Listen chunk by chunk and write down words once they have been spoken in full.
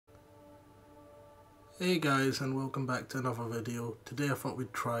Hey guys, and welcome back to another video. Today I thought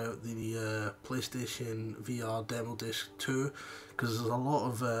we'd try out the PlayStation VR Demo Disc 2 because there's a lot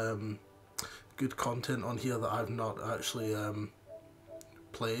of good content on here that I've not actually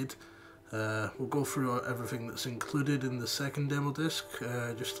played. We'll go through everything that's included in the second demo disc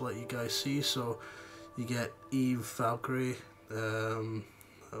just to let you guys see. So you get Eve, Valkyrie, I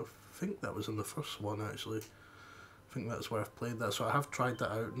think that was in the first one actually. I think that's where I've played that, so I have tried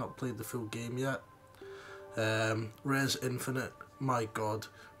that out, not played the full game yet. Res Infinite, my god,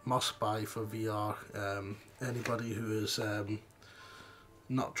 must buy for VR. Anybody who has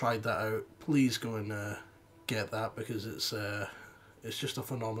not tried that out, please go and get that, because it's just a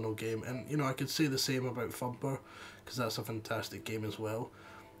phenomenal game. And you know, I could say the same about Thumper, because that's a fantastic game as well.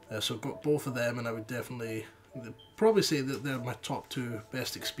 So I've got both of them, and I would definitely probably say that they're my top two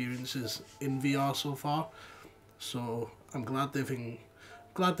best experiences in VR so far. So I'm glad they've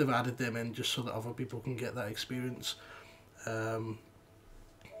added them in just so that other people can get that experience.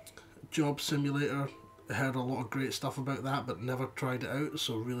 Job Simulator, I heard a lot of great stuff about that, but never tried it out,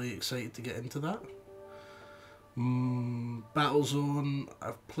 so really excited to get into that. Battlezone,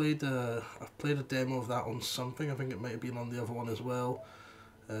 I've played a demo of that on something. I think it might have been on the other one as well.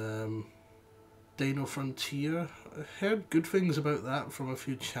 Dino Frontier, I heard good things about that from a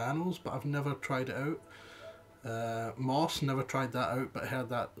few channels, but I've never tried it out. Moss, never tried that out, but I heard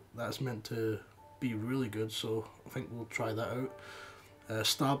that's meant to be really good, so I think we'll try that out.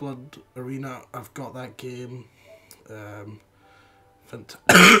 Starblood Arena, I've got that game.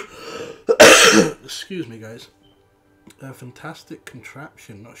 Excuse me guys. Fantastic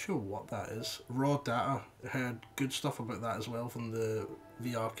Contraption, not sure what that is. Raw Data, I heard good stuff about that as well from the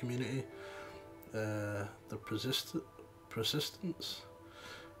VR community. The Persistence,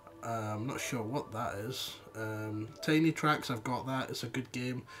 I'm not sure what that is. Tiny Tracks, I've got that. It's a good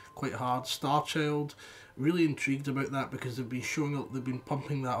game, quite hard. Star Child, really intrigued about that because they've been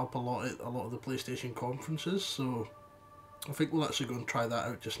pumping that up a lot at a lot of the PlayStation conferences. So I think we'll actually go and try that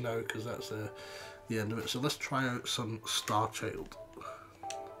out just now, because that's the end of it. So let's try out some Star Child.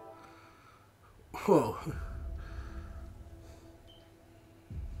 Whoa.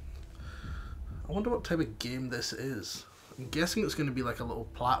 I wonder what type of game this is. I'm guessing it's going to be like a little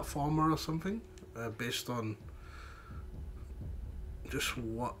platformer or something, based on just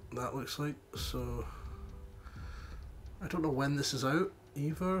what that looks like. So I don't know when this is out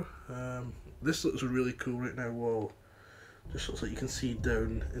either. This looks really cool right now. Whoa, just looks like you can see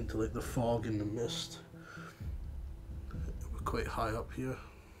down into like the fog and the mist. We're quite high up here.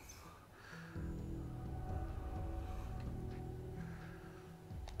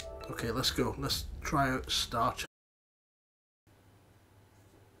 Okay, let's go. Let's try out Star Child.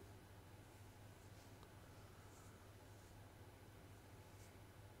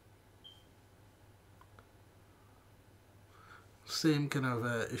 Same kind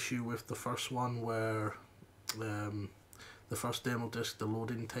of issue with the first one, where the first demo disc, the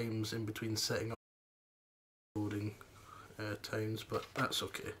loading times in between setting up loading times, but that's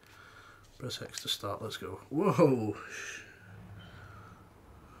okay. Press X to start, let's go. Whoa!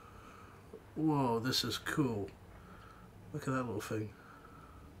 Whoa, this is cool. Look at that little thing.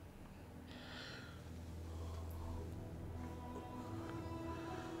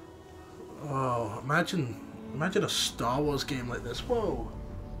 Oh, imagine a Star Wars game like this. Whoa!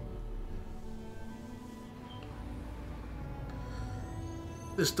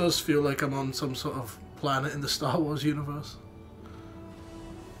 This does feel like I'm on some sort of planet in the Star Wars universe.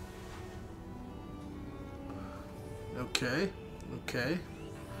 Okay, okay.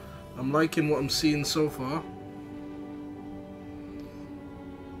 I'm liking what I'm seeing so far.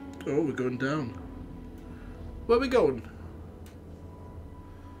 Oh, we're going down. Where are we going?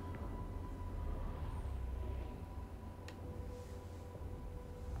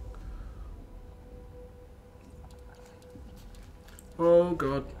 Oh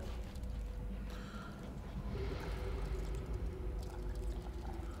god.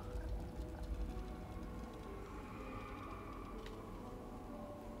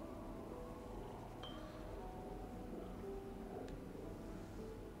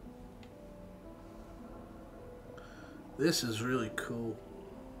 This is really cool.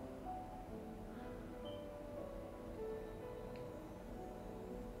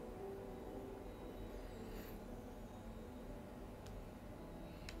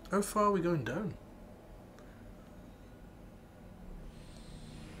 How far are we going down?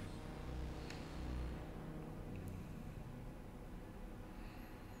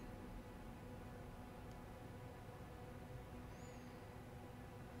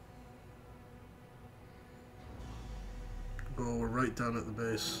 Oh, we're right down at the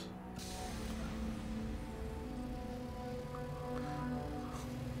base.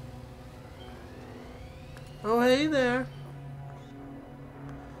 Oh, hey there.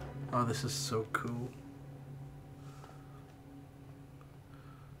 Oh, this is so cool.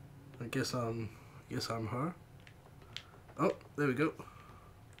 I guess I'm her. Oh, there we go.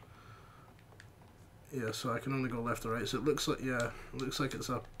 Yeah, so I can only go left or right. So it looks like, yeah, it looks like it's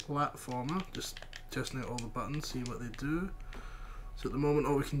a platformer. Just testing out all the buttons, see what they do. So at the moment,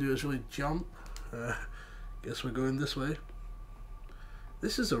 all we can do is really jump. Guess we're going this way.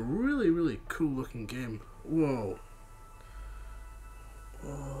 This is a really, really cool looking game. Whoa.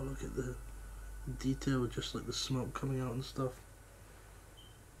 Oh, look at the detail, just like the smoke coming out and stuff.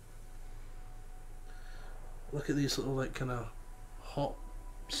 Look at these little like kind of hot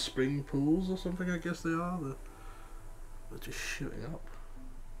spring pools or something, I guess they are. They're just shooting up.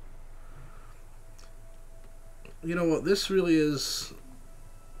 You know what, this really is,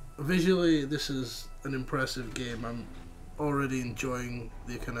 visually this is an impressive game. I'm already enjoying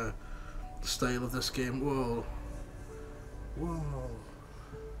the kind of style of this game. Whoa. Whoa.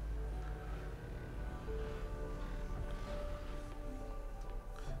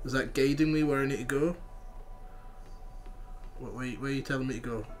 Is that guiding me where I need to go? What way are you telling me to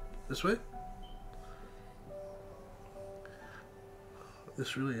go? This way?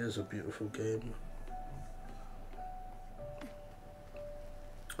 This really is a beautiful game.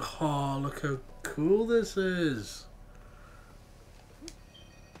 Oh, look how cool this is.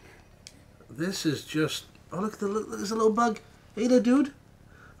 This is just... Oh, look, there's a little bug. Hey there, dude.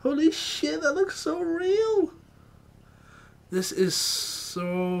 Holy shit, that looks so real. This is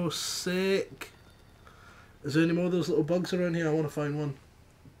so sick. Is there any more of those little bugs around here? I want to find one.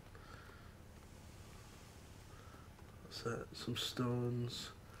 What's that? Some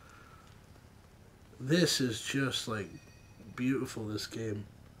stones. This is just like beautiful, this game.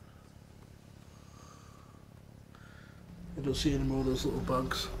 I don't see any more of those little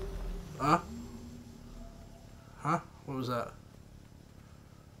bugs. Huh? Huh? What was that?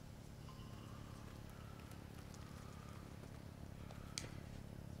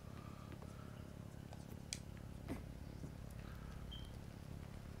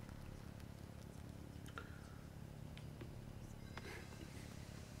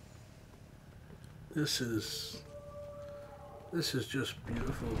 This is just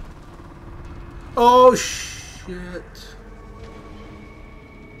beautiful. Oh shit!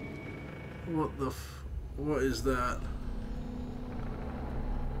 What is that?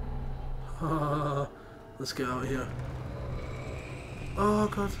 Ah, let's get out of here. Oh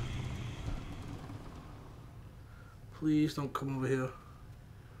god. Please don't come over here.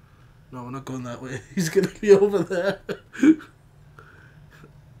 No, we're not going that way. He's gonna be over there.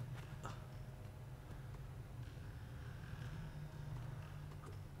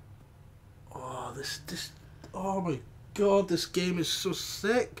 Oh my god, this game is so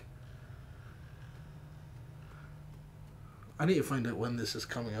sick. I need to find out when this is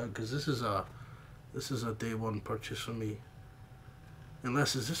coming out, because this is a day one purchase for me.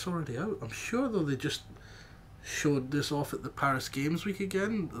 Unless, is this already out? I'm sure though they just showed this off at the Paris Games Week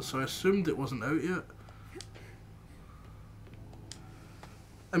again, so I assumed it wasn't out yet.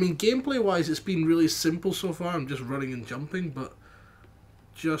 I mean, gameplay wise it's been really simple so far. I'm just running and jumping, but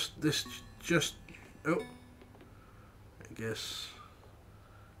oh, I guess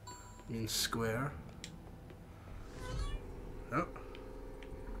means square. Oh.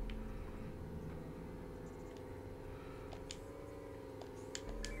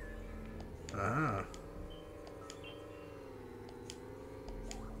 Ah.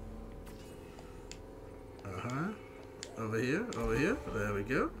 Over here, there we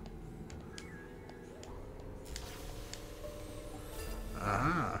go.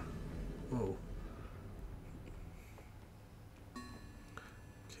 Aha. Whoa.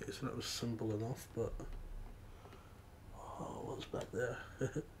 Okay, so that was simple enough, but... Oh, what's back there?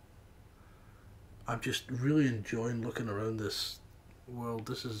 I'm just really enjoying looking around this world.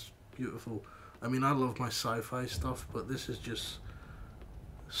 This is beautiful. I mean, I love my sci-fi stuff, but this is just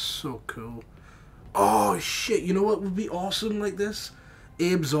so cool. Oh shit, you know what would be awesome like this?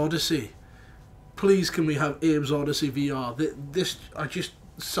 Abe's Odyssey. Please can we have Abe's Odyssey VR? This, I just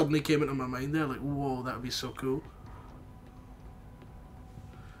suddenly came into my mind there, like, whoa, that would be so cool.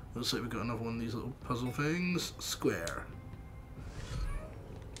 Looks like we've got another one of these little puzzle things. Square.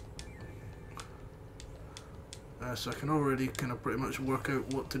 So I can already kind of pretty much work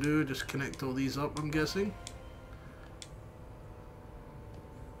out what to do, just connect all these up, I'm guessing.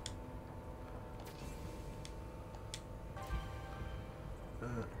 A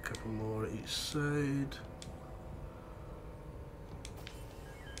couple more each side.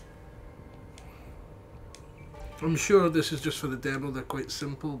 I'm sure this is just for the demo, they're quite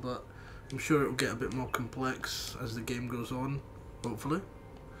simple, but I'm sure it'll get a bit more complex as the game goes on, hopefully.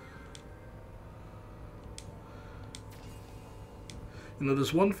 You know,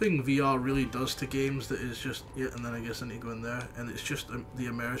 there's one thing VR really does to games that is just, yeah, and then I guess I need to go in there, and it's just the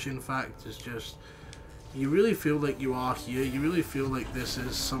immersion fact is just, you really feel like you are here, you really feel like this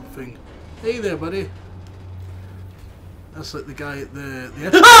is something. Hey there, buddy. That's like the guy at the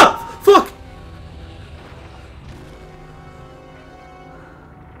end. Ah! Fuck!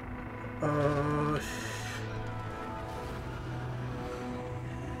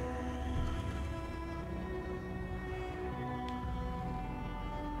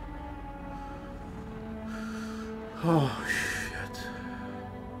 Oh, shit.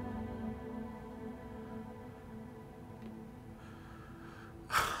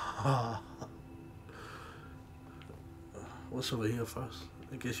 What's over here first?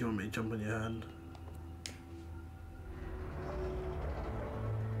 I guess you want me to jump on your hand.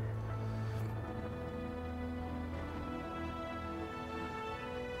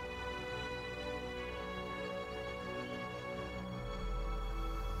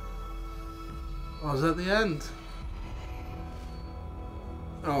 Oh, is that the end?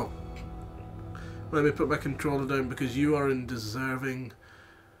 Oh. Let me put my controller down because you are deserving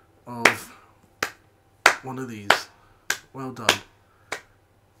of one of these. Well done.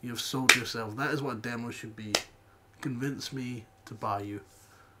 You have sold yourself. That is what a demo should be. Convince me to buy you.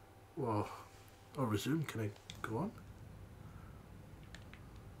 Whoa. Oh, resume. Can I go on?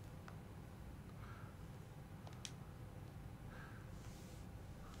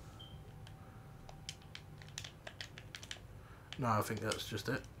 No, I think that's just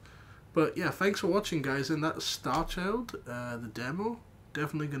it. But yeah, thanks for watching, guys. And that's Star Child, the demo.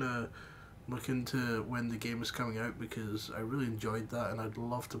 Definitely gonna look into when the game is coming out because I really enjoyed that and I'd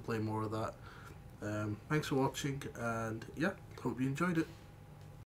love to play more of that. Thanks for watching, and yeah, hope you enjoyed it.